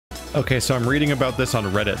Okay, so I'm reading about this on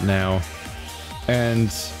Reddit now, and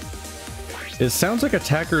it sounds like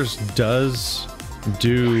Attackers does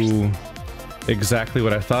do exactly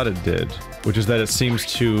what I thought it did, which is that it seems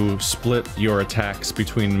to split your attacks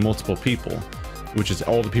between multiple people, which is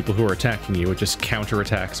all the people who are attacking you. It just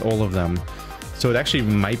counterattacks all of them. So it actually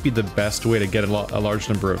might be the best way to get a large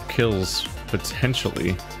number of kills,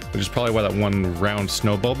 potentially, which is probably why that one round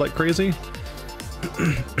snowballed like crazy.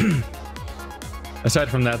 Aside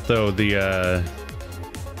from that, though,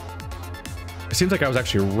 it seems like I was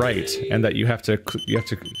actually right, and that you have to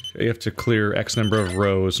clear X number of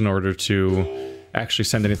rows in order to actually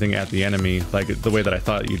send anything at the enemy, like the way that I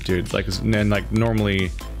thought you did. Like, and like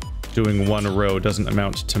normally, doing one row doesn't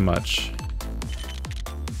amount to much.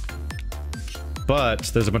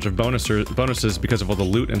 But there's a bunch of bonuses because of all the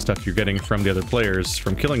loot and stuff you're getting from the other players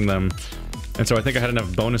from killing them, and so I think I had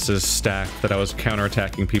enough bonuses stacked that I was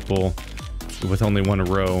counterattacking people with only one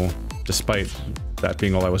row, despite that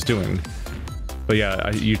being all I was doing. But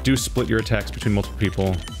yeah, you do split your attacks between multiple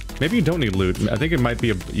people. Maybe you don't need loot. I think it might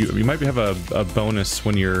be you might have a bonus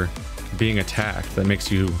when you're being attacked that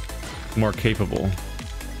makes you more capable.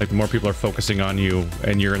 Like the more people are focusing on you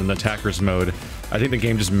and you're in the attacker's mode, I think the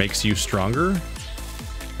game just makes you stronger.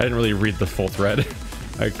 I didn't really read the full thread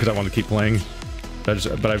because I wanted to keep playing. I just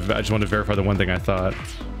wanted to verify the one thing I thought.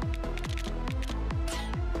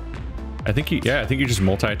 I think you just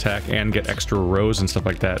multi-attack and get extra rows and stuff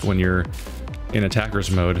like that when you're in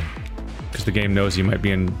attacker's mode, because the game knows you might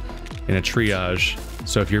be in a triage.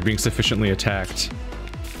 So if you're being sufficiently attacked,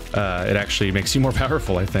 it actually makes you more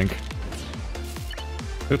powerful, I think.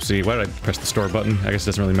 Oopsie, why did I press the store button? I guess it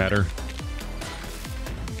doesn't really matter.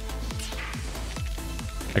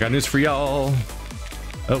 I got news for y'all.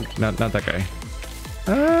 Oh, not that guy.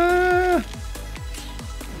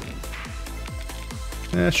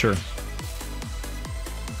 Sure.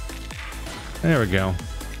 There we go.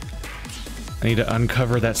 I need to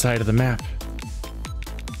uncover that side of the map.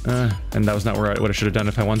 And that was not what I should have done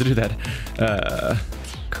if I wanted to do that.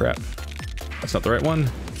 Crap. That's not the right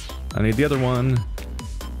one. I need the other one.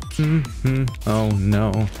 Oh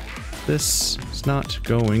no. This is not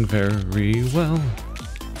going very well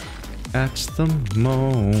at the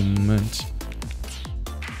moment.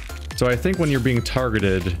 So I think when you're being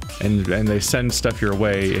targeted and they send stuff your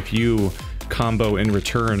way, if you combo in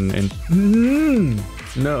return and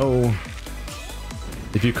no,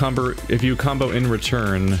 if you combo in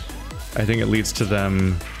return, I think it leads to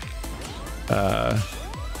them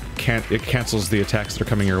it cancels the attacks that are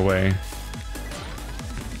coming your way.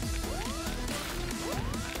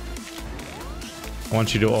 I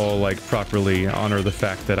want you to all like properly honor the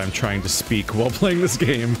fact that I'm trying to speak while playing this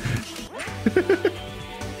game.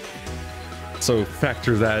 So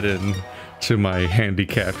factor that in to my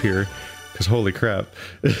handicap here. Because holy crap,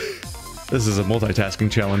 this is a multitasking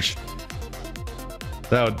challenge.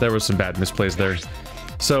 There was some bad misplays there.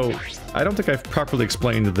 So, I don't think I've properly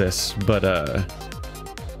explained this, but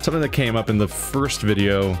something that came up in the first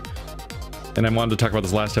video, and I wanted to talk about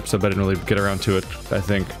this last episode, but I didn't really get around to it, I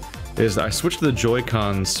think, is I switched to the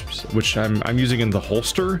Joy-Cons, which I'm using in the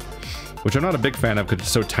holster, which I'm not a big fan of because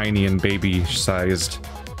it's so tiny and baby-sized.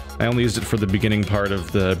 I only used it for the beginning part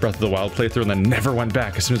of the Breath of the Wild playthrough and then never went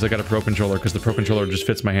back as soon as I got a Pro Controller, because the Pro Controller just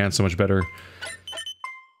fits my hand so much better.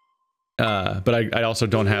 But I also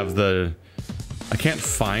don't have the... I can't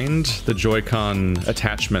find the Joy-Con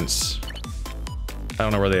attachments. I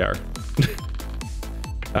don't know where they are.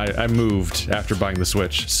 I moved after buying the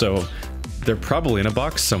Switch, so they're probably in a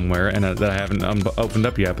box somewhere, and that I haven't opened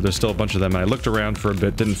up yet, but there's still a bunch of them, and I looked around for a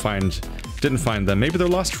bit, didn't find them. Maybe they're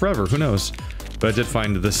lost forever, who knows? But I did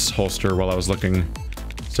find this holster while I was looking,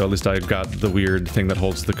 so at least I got the weird thing that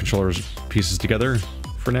holds the controller's pieces together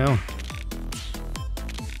for now.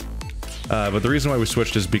 But the reason why we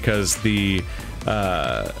switched is because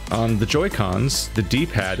on the Joy-Cons, the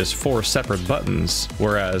D-pad is 4 separate buttons,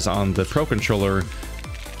 whereas on the Pro Controller,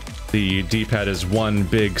 the D-pad is one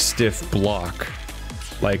big stiff block,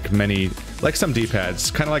 like some D-pads,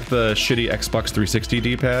 kind of like the shitty Xbox 360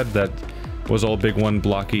 D-pad that was all big one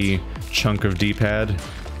blocky chunk of D-pad,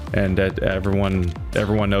 and everyone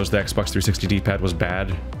knows the Xbox 360 D-pad was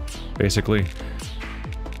bad, basically.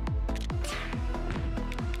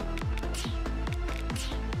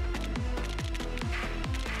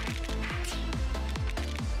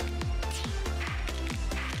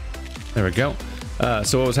 There we go.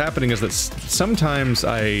 So what was happening is that sometimes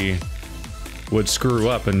I would screw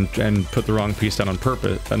up and put the wrong piece down on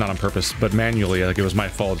purpose, not on purpose, but manually, like it was my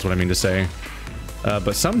fault is what I mean to say.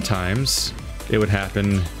 But sometimes it would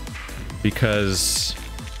happen because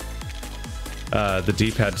the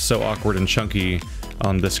D-pad's so awkward and chunky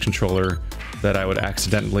on this controller that I would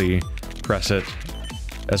accidentally press it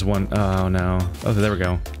as one. Oh no. Oh, there we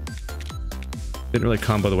go. Didn't really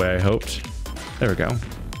combo the way I hoped. There we go.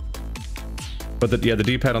 But yeah, the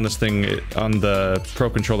D-pad on this thing, on the Pro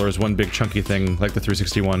controller, is one big chunky thing, like the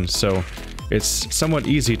 361, so it's somewhat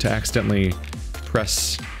easy to accidentally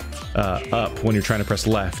press up when you're trying to press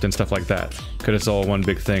left and stuff like that, because it's all one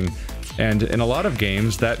big thing. And in a lot of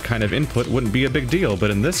games, that kind of input wouldn't be a big deal, but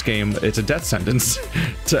in this game, it's a death sentence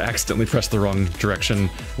to accidentally press the wrong direction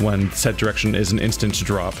when said direction is an instant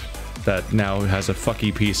drop that now has a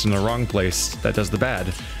fucky piece in the wrong place that does the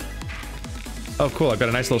bad. Oh cool, I've got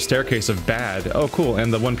a nice little staircase of bad. Oh cool,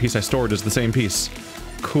 and the one piece I stored is the same piece.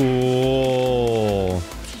 Cool.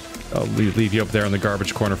 I'll leave you up there in the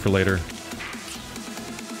garbage corner for later.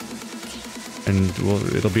 And well,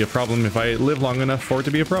 it'll be a problem if I live long enough for it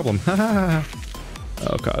to be a problem. Oh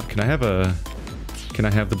god, can I have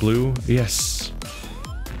the blue? Yes.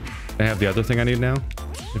 Can I have the other thing I need now?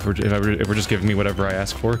 If we're just giving me whatever I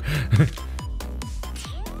ask for.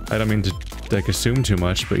 I don't mean to like assume too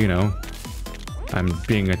much, but you know, I'm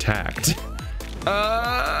being attacked.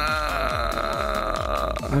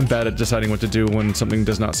 I'm bad at deciding what to do when something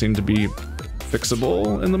does not seem to be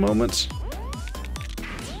fixable in the moment.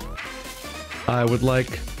 I would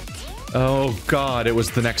like... Oh god, it was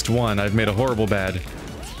the next one. I've made a horrible bad.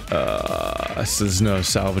 There's no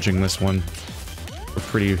salvaging this one.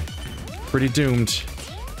 We're pretty doomed.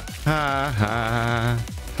 Ha ha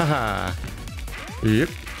ha ha. Yep.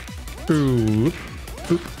 Oop.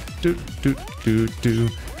 Oop. Do do do do.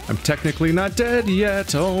 I'm technically not dead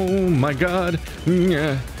yet. Oh my god.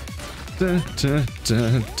 Yeah. Da, da,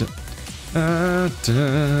 da, da. Da,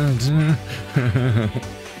 da.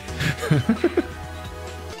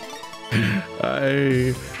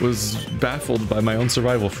 I was baffled by my own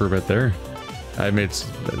survival for a bit there.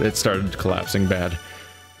 It started collapsing bad.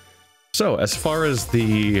 So as far as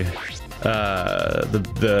the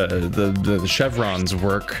chevrons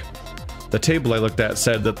work, the table I looked at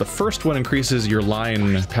said that the first one increases your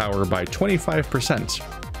line power by 25%,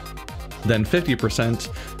 then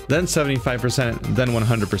 50%, then 75%, then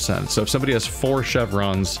 100%. So if somebody has 4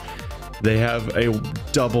 chevrons, they have a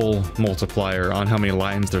double multiplier on how many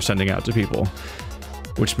lines they're sending out to people,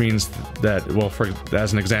 which means that, well,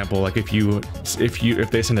 as an example, like if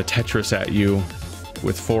they send a Tetris at you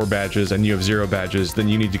with 4 badges and you have 0 badges, then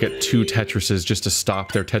you need to get 2 Tetrises just to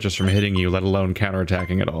stop their Tetris from hitting you, let alone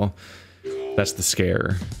counterattacking it all. That's the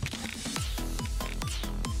scare.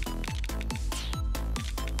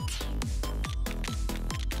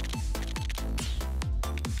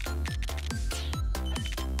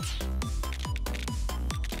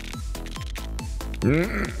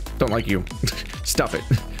 Don't like you. Stop it.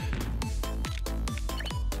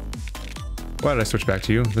 Why did I switch back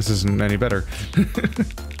to you? This isn't any better.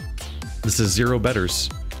 This is 0 betters.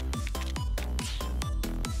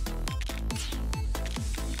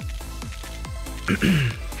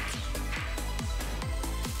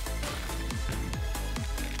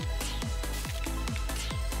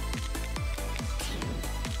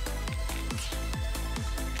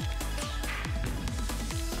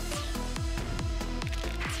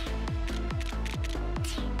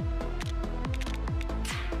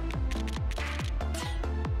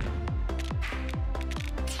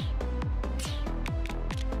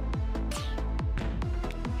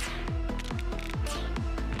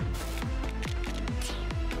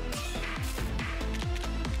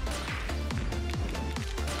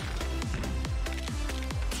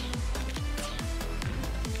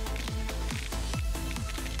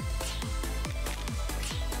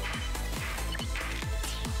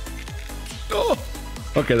 Oh!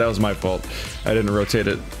 Okay, that was my fault. I didn't rotate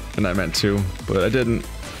it, and I meant to, but I didn't.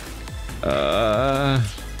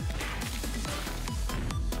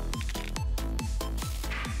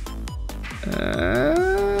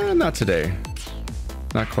 Not today.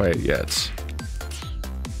 Not quite yet.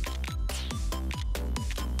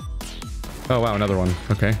 Oh wow, another one.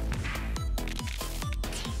 Okay.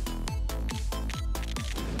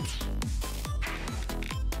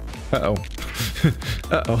 Uh-oh.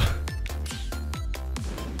 Uh-oh.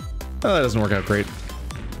 Oh, that doesn't work out great.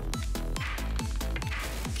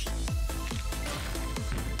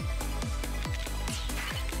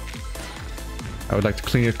 I would like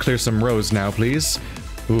to clear some rows now, please.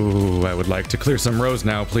 Ooh, I would like to clear some rows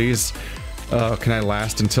now, please. Can I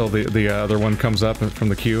last until the other one comes up from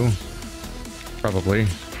the queue? Probably.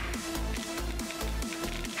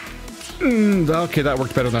 Okay, that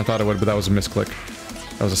worked better than I thought it would, but that was a misclick.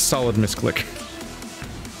 That was a solid misclick.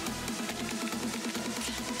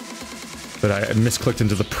 But I misclicked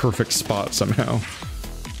into the perfect spot somehow.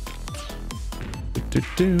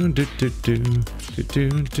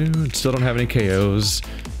 Still don't have any KOs.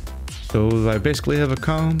 So I basically have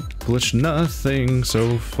accomplished nothing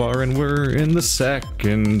so far, and we're in the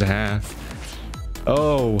second half.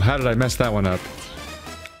 Oh, how did I mess that one up?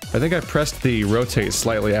 I think I pressed the rotate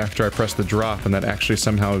slightly after I pressed the drop, and that actually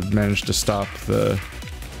somehow managed to stop the...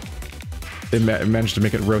 It managed to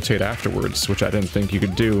make it rotate afterwards, which I didn't think you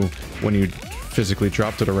could do when you physically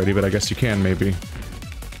dropped it already, but I guess you can, maybe.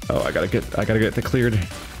 Oh, I gotta get that cleared.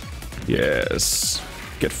 Yes.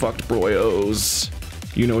 Get fucked, broyos.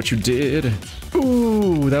 You know what you did.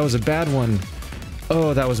 Ooh, that was a bad one.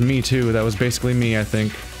 Oh, that was me too. That was basically me, I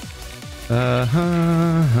think.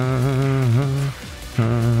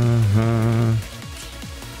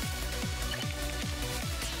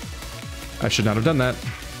 I should not have done that.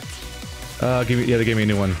 Yeah, they gave me a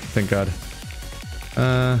new one. Thank God.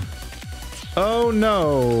 Oh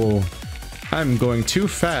no! I'm going too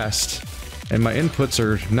fast, and my inputs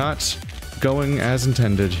are not going as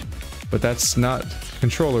intended. But that's not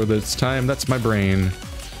controller this time, that's my brain.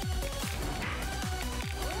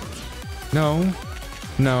 No.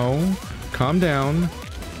 No. Calm down.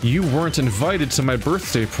 You weren't invited to my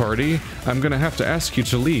birthday party. I'm gonna have to ask you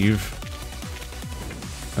to leave.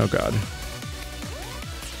 Oh God.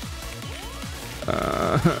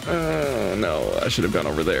 No, I should have gone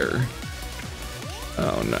over there.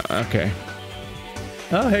 Oh no, okay.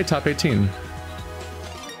 Oh hey, top 18.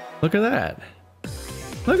 Look at that.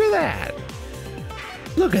 Look at that.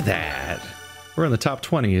 Look at that. We're in the top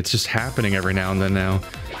 20. It's just happening every now and then now.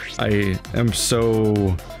 I am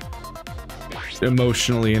so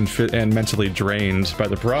emotionally and mentally drained by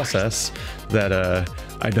the process that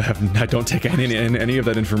I don't take any of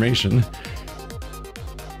that information.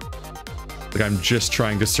 Like, I'm just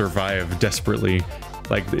trying to survive desperately.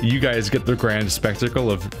 Like, you guys get the grand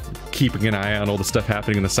spectacle of keeping an eye on all the stuff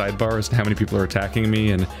happening in the sidebars and how many people are attacking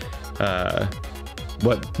me and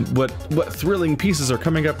what thrilling pieces are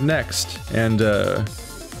coming up next, and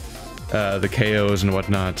the KOs and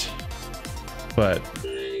whatnot. But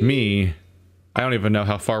me, I don't even know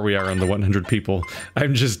how far we are on the 100 people.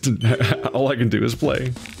 I'm just all I can do is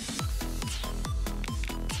play.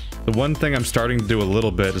 The one thing I'm starting to do a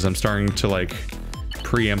little bit is I'm starting to like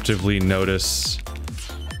preemptively notice.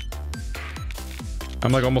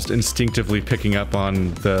 I'm like almost instinctively picking up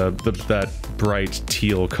on that bright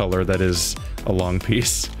teal color that is a long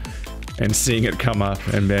piece, and seeing it come up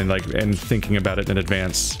and then and thinking about it in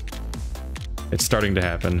advance. It's starting to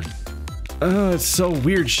happen. Oh, it's so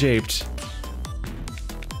weird shaped.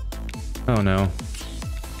 Oh no.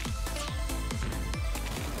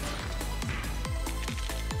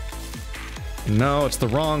 No, it's the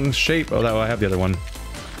wrong shape. Oh, I have the other one.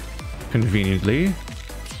 Conveniently.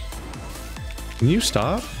 Can you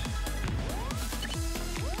stop?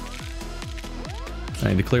 I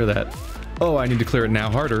need to clear that. Oh, I need to clear it now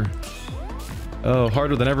harder. Oh,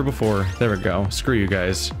 harder than ever before. There we go. Screw you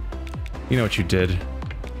guys. You know what you did.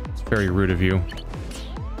 It's very rude of you.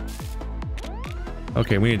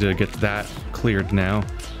 Okay, we need to get that cleared now.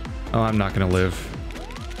 Oh, I'm not gonna live.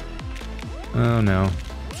 Oh no.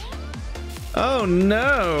 Oh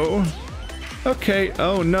no! Okay,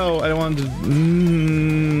 oh no, I don't want to...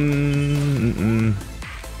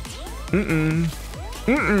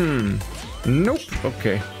 Nope,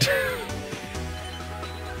 okay.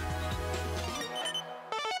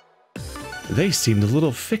 They seemed a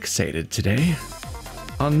little fixated today.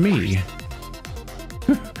 On me.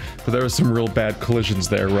 But there were some real bad collisions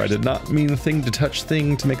there where I did not mean the thing to touch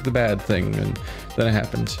thing to make the bad thing, and then it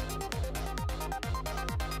happened.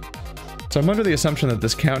 So I'm under the assumption that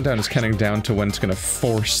this countdown is counting down to when it's going to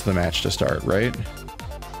force the match to start, right?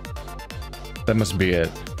 That must be it.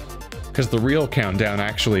 Because the real countdown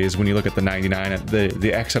actually is when you look at the 99,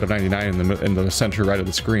 the X out of 99 in the center right of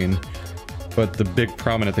the screen. But the big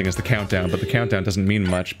prominent thing is the countdown, but the countdown doesn't mean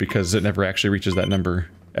much because it never actually reaches that number,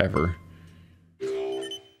 ever.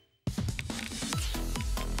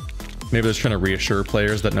 Maybe they're trying to reassure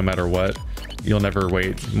players that no matter what, you'll never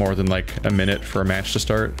wait more than like a minute for a match to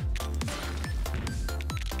start.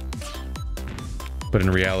 But in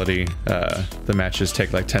reality, the matches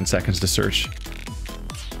take like 10 seconds to search.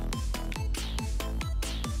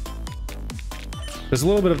 There's a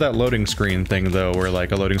little bit of that loading screen thing though, where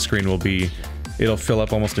like a loading screen will be, it'll fill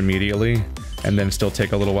up almost immediately and then still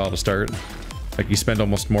take a little while to start. Like you spend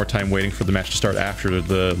almost more time waiting for the match to start after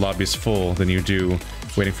the lobby's full than you do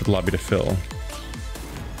waiting for the lobby to fill.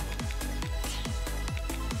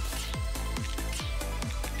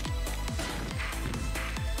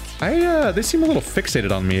 They seem a little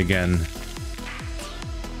fixated on me again.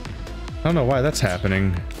 I don't know why that's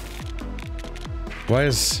happening. Why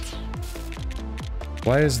is...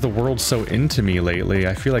 Why is the world so into me lately?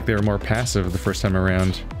 I feel like they were more passive the first time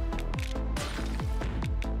around.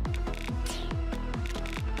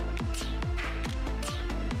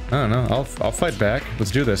 I don't know. I'll fight back.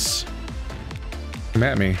 Let's do this. Come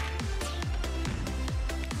at me.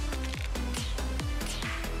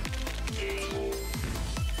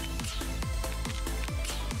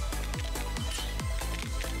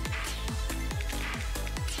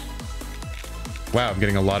 Wow, I'm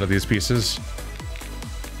getting a lot of these pieces.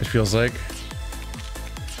 It feels like.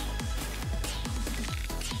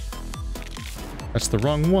 That's the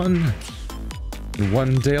wrong one. And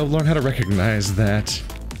one day I'll learn how to recognize that.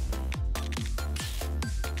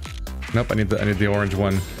 Nope, I need the orange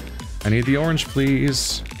one. I need the orange,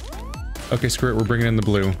 please. Okay, screw it, we're bringing in the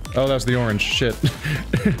blue. Oh, that was the orange. Shit.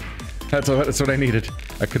 That's what I needed.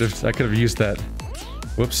 I could have used that.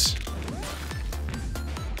 Whoops.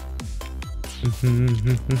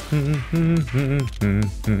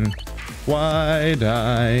 Why'd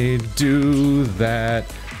I do that?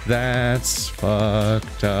 That's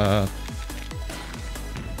fucked up.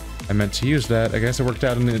 I meant to use that. I guess it worked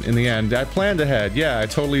out in the end. I planned ahead. Yeah, I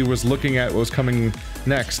totally was looking at what was coming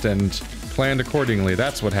next and planned accordingly.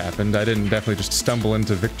 That's what happened. I didn't definitely just stumble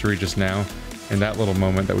into victory just now in that little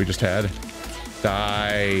moment that we just had.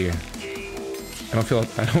 Die. I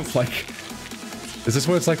don't like... Is this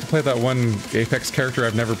what it's like to play that one Apex character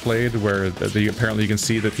I've never played where apparently you can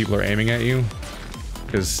see that people are aiming at you?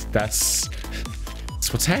 Because that's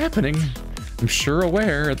what's happening. I'm sure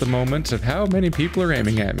aware at the moment of how many people are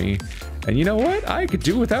aiming at me. And you know what? I could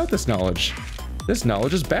do without this knowledge. This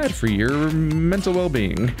knowledge is bad for your mental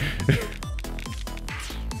well-being.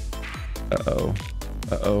 Uh-oh.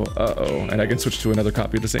 Uh-oh. Uh-oh. And I can switch to another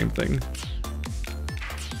copy of the same thing.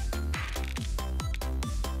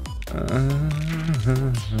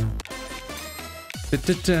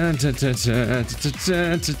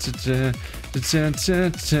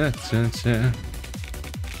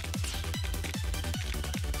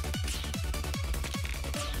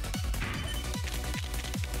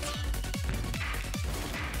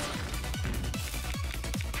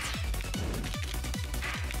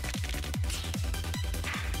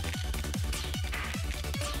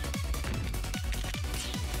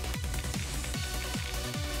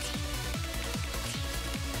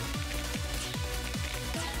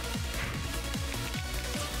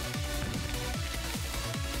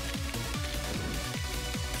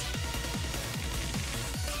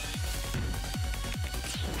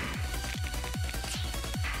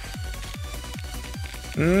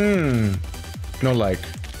 No like.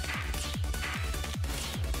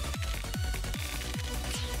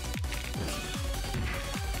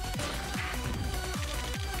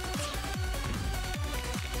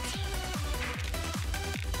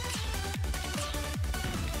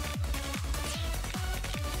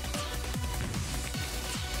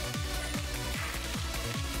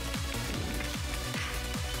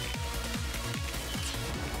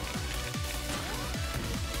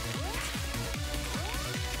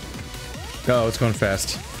 Oh, it's going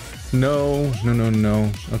fast. No, no, no,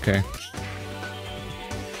 no. Okay.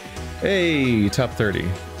 Hey, top 30.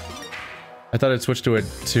 I thought I'd switch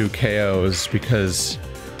to KOs because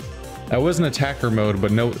I was in attacker mode,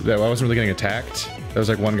 but no, I wasn't really getting attacked. There was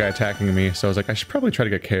like one guy attacking me, so I was like, I should probably try to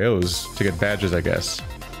get KOs to get badges, I guess.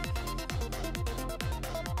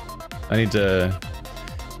 I need to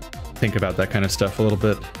think about that kind of stuff a little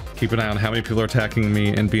bit. Keep an eye on how many people are attacking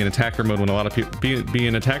me and be in attacker mode when a lot of people be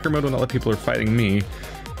in attacker mode when a lot of people are fighting me,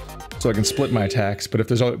 so I can split my attacks. But if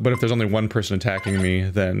there's only one person attacking me,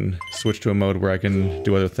 then switch to a mode where I can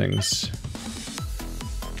do other things.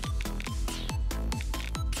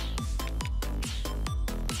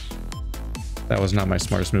 That was not my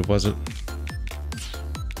smartest move, was it?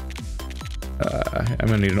 I'm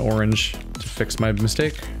gonna need an orange to fix my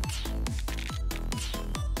mistake.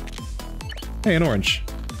 Hey, an orange.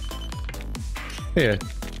 Hey,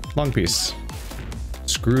 long piece.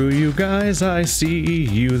 Screw you guys, I see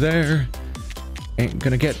you there. Ain't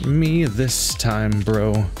gonna get me this time,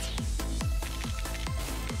 bro.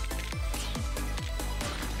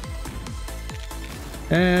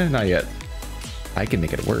 Not yet. I can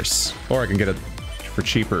make it worse. Or I can get it for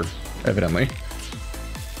cheaper, evidently.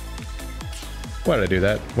 Why did I do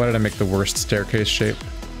that? Why did I make the worst staircase shape?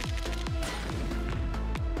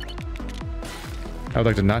 I would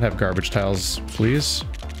like to not have garbage tiles, please.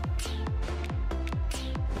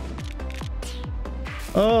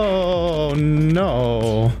 Oh,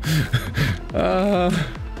 no.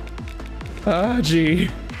 Gee.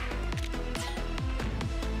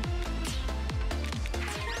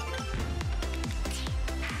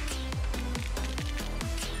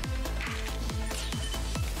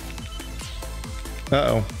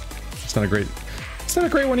 Uh-oh. It's not a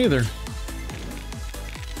great one either.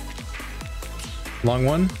 Long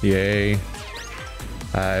one? Yay.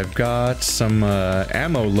 I've got some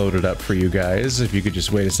ammo loaded up for you guys. If you could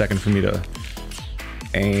just wait a second for me to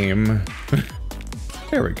aim.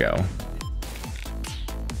 There we go.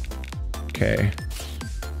 Okay.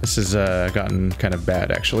 This has gotten kind of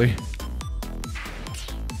bad, actually.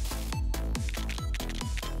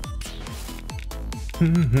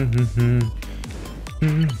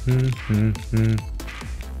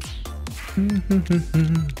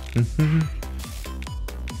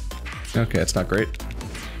 Okay, it's not great.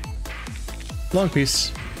 Long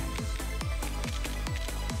piece.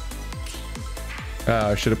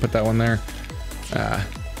 Oh, I should have put that one there. Ah.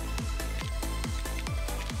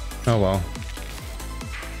 Oh well.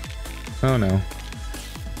 Oh no.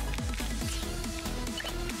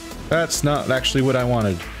 That's not actually what I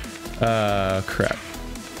wanted. Crap.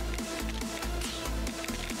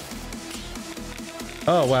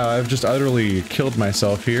 Oh wow, I've just utterly killed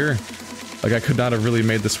myself here. Like I could not have really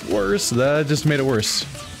made this worse. That just made it worse.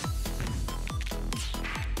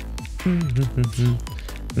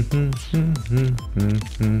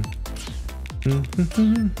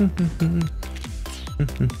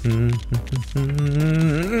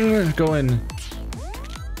 Go in.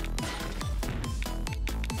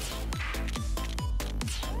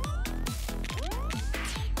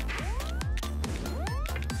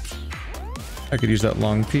 I could use that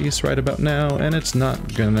long piece right about now, and it's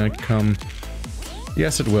not gonna come.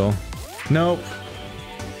 Yes, it will. Nope.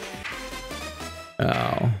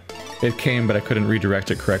 Oh. It came, but I couldn't redirect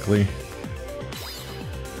it correctly.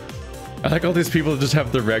 I like all these people that just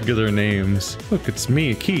have the regular names. Look, it's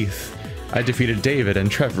me, Keith. I defeated David and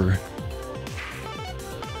Trevor.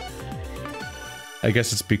 I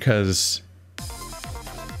guess it's because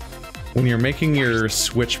when you're making your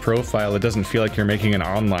Switch profile, it doesn't feel like you're making an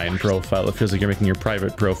online profile. It feels like you're making your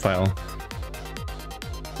private profile.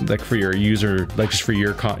 Like for your user, like just for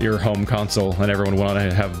your home console, and everyone want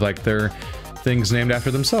to have like their things named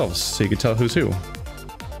after themselves, so you can tell who's who.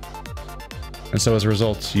 And so as a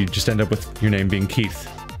result, you just end up with your name being Keith,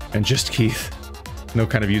 and just Keith. No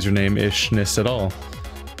kind of username-ishness at all.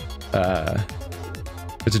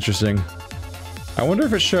 It's interesting. I wonder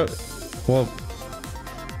if it showed, well,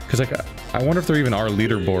 because like, I wonder if there even are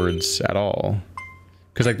leaderboards at all.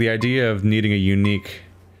 Because like the idea of needing a unique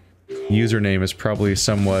username is probably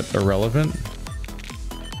somewhat irrelevant.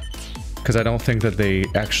 Because I don't think that they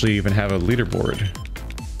actually even have a leaderboard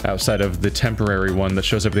outside of the temporary one that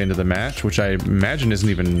shows up at the end of the match, which I imagine isn't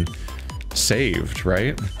even saved,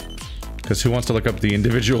 right? Because who wants to look up the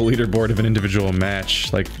individual leaderboard of an individual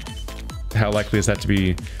match? Like, how likely is that to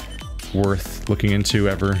be worth looking into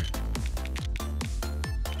ever?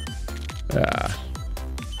 Ah.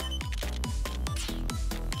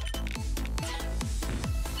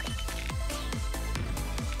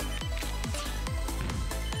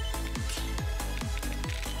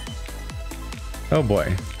 Oh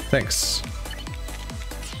boy, thanks.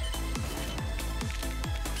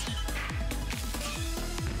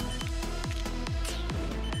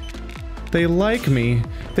 They like me.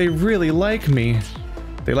 They really like me.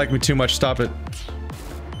 They like me too much, stop it.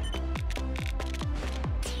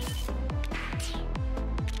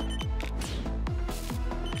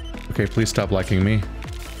 Okay, please stop liking me.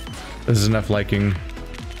 This is enough liking.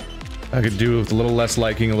 I could do with a little less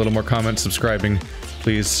liking, a little more comment, subscribing,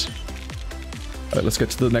 please. Alright, let's get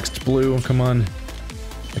to the next blue. Come on.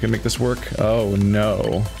 I can make this work. Oh,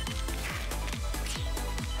 no.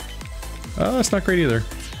 Oh, that's not great either.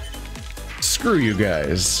 Screw you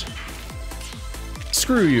guys.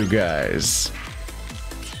 Screw you guys.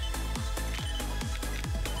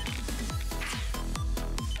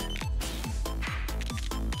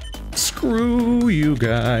 Screw you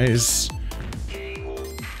guys.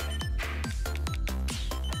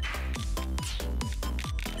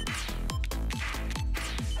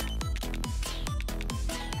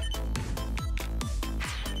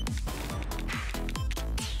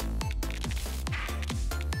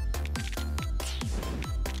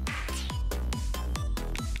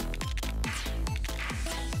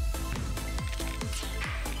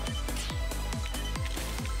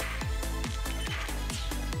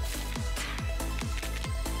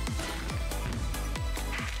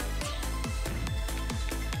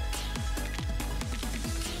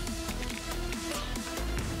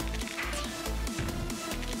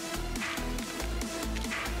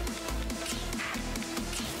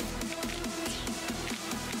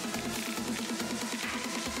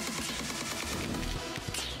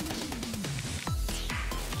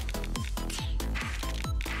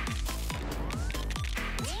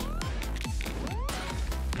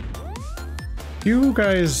 You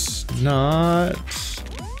guys not...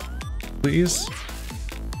 Please?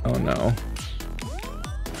 Oh no.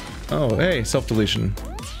 Oh, hey, self-deletion.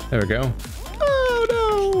 There we go. Oh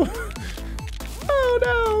no! Oh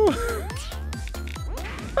no!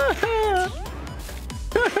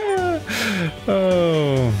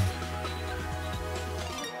 Oh.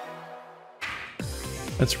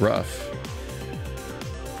 That's rough.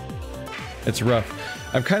 It's rough.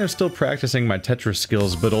 I'm kind of still practicing my Tetris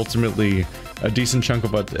skills, but ultimately a decent chunk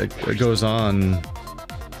of what goes on,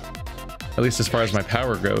 at least as far as my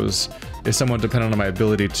power goes, is somewhat dependent on my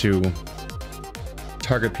ability to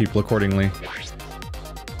target people accordingly.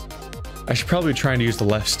 I should probably be trying to use the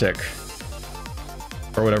left stick.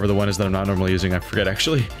 Or whatever the one is that I'm not normally using, I forget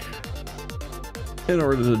actually. In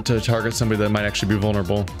order to target somebody that might actually be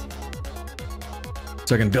vulnerable.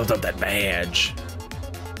 So I can build up that badge.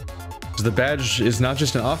 Because the badge is not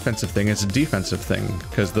just an offensive thing, it's a defensive thing.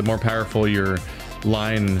 Because the more powerful your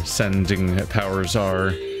line sending powers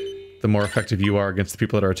are, the more effective you are against the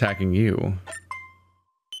people that are attacking you.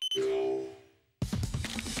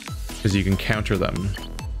 Because you can counter them.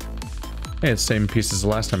 Hey, it's the same piece as the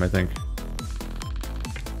last time, I think.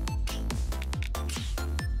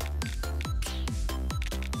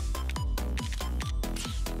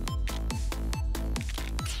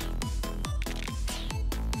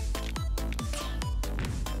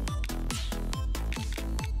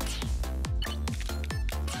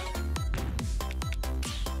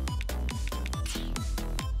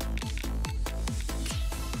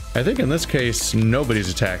 I think in this case, nobody's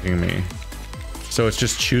attacking me. So it's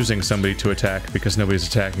just choosing somebody to attack because nobody's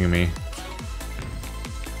attacking me.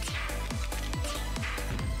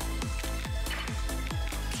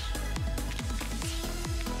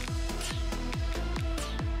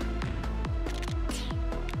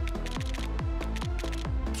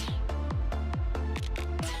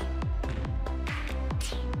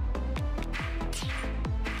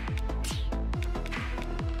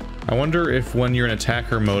 I wonder if when you're in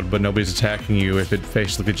attacker mode but nobody's attacking you, if it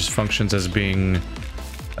basically just functions as being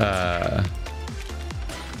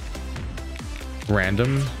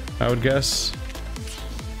random, I would guess.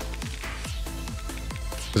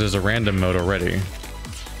 Because there's a random mode already.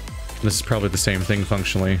 This is probably the same thing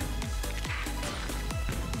functionally.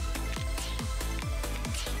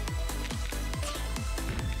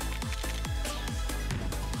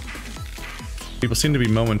 People seem to be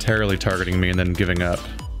momentarily targeting me and then giving up.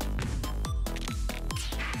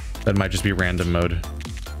 That might just be random mode,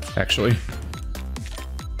 actually.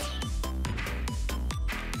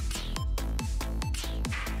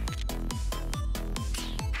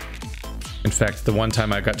 In fact, the one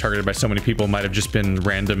time I got targeted by so many people might have just been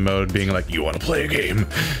random mode being like, you want to play a game?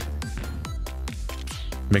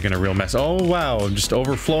 Making a real mess. Oh wow, I'm just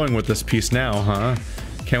overflowing with this piece now, huh?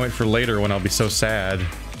 Can't wait for later when I'll be so sad.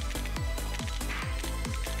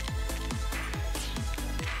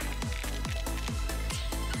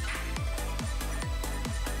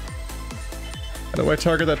 How do I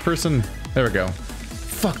target that person? There we go.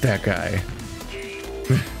 Fuck that guy.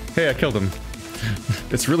 Hey, I killed him.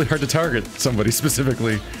 It's really hard to target somebody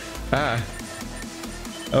specifically. Ah.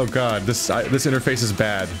 Oh god, this interface is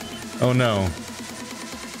bad. Oh no.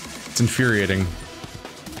 It's infuriating.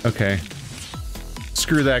 Okay.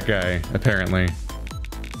 Screw that guy, apparently.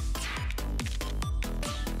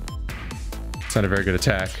 It's not a very good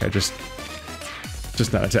attack. Just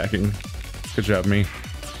not attacking. Good job, me.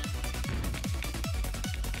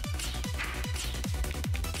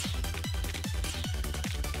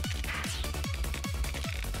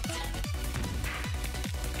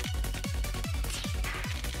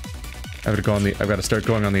 I've got to start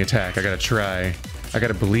going on the attack. I gotta try. I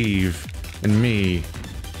gotta believe in me.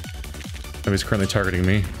 Nobody's currently targeting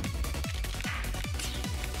me.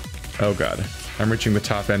 Oh god. I'm reaching the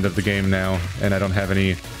top end of the game now, and I don't have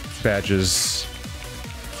any badges.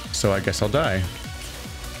 So I guess I'll die.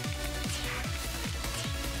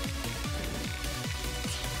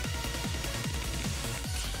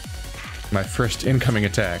 My first incoming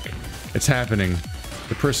attack. It's happening.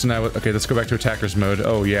 The person okay, let's go back to attacker's mode.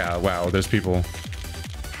 Oh yeah, wow, there's people.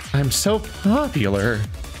 I'm so popular.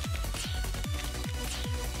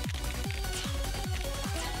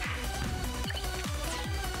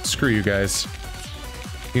 Screw you guys.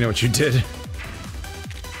 You know what you did.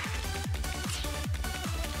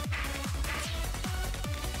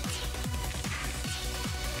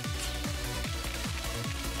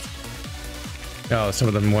 Oh, some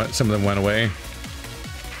of them went away.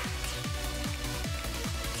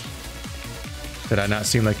 Did I not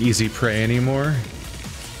seem like easy prey anymore?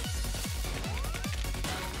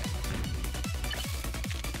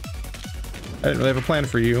 I didn't really have a plan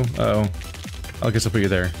for you. Uh oh. I guess I'll put you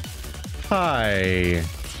there. Hi.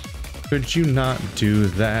 Could you not do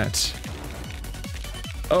that?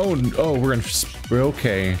 Oh, we're in...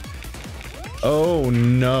 Okay. Oh,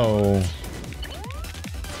 no.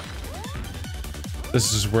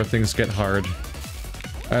 This is where things get hard.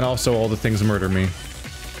 And also all the things murder me.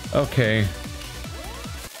 Okay.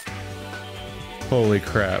 Holy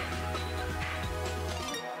crap.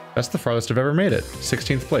 That's the farthest I've ever made it.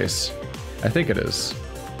 16th place. I think it is.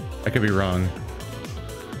 I could be wrong.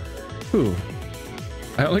 Ooh.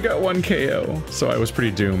 I only got 1 KO, so I was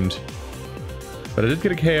pretty doomed. But I did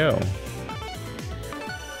get a KO.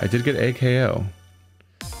 I did get a KO.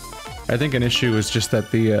 I think an issue is just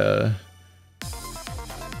that the,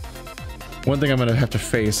 one thing I'm gonna have to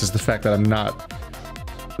face is the fact that I'm not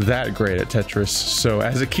that great at Tetris, so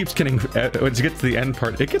as it keeps getting, once you get to the end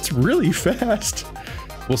part, it gets really fast.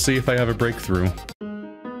 We'll see if I have a breakthrough.